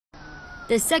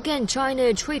The second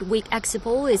China Trade Week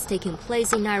Expo is taking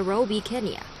place in Nairobi,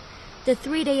 Kenya. The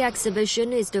three-day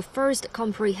exhibition is the first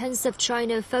comprehensive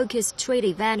China-focused trade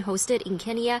event hosted in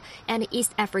Kenya and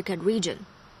East African region.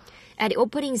 At the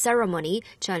opening ceremony,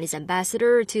 Chinese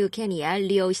ambassador to Kenya,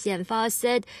 Liu Xianfa,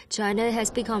 said China has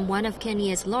become one of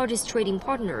Kenya's largest trading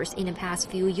partners in the past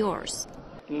few years.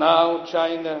 Now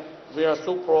China, we are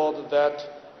so proud that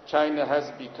China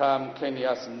has become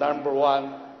Kenya's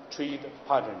 #1 trade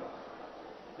partner.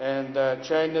 And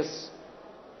China's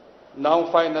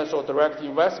non-financial direct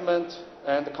investment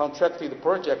and contracted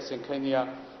projects in Kenya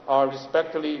are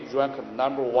respectively ranked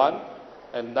 #1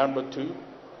 and #2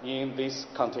 in this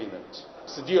continent.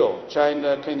 Still,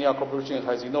 China-Kenya cooperation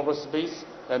has enormous space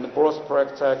and growth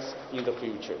prospects in the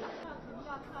future.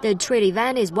 The trade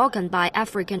event is welcomed by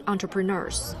African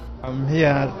entrepreneurs. I'm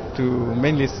here to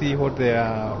mainly see what they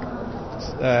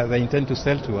intend to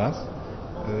sell to us,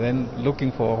 then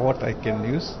looking for what I can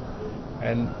use.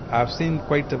 And I've seen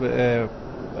quite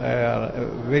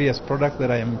various products that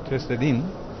I am interested in.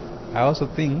 I also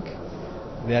think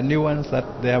there are new ones that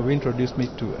they have introduced me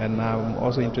to, and I'm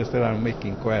also interested in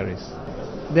making inquiries.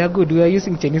 They are good. We are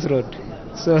using Chinese road,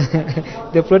 so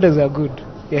the products are good.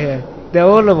 Yeah, they're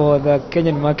all over the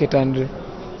Kenyan market and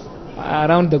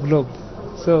around the globe.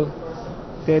 So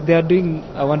they are doing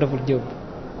a wonderful job.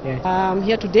 Yeah. I'm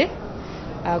here today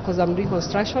because I'm doing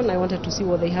construction. I wanted to see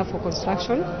what they have for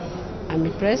construction. I'm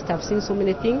impressed. I've seen so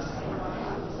many things,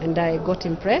 and I got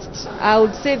impressed. I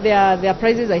would say their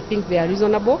prices, I think they are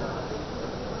reasonable,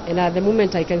 and at the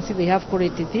moment I can see they have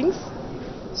quality things,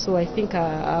 so I think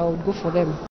I would go for them.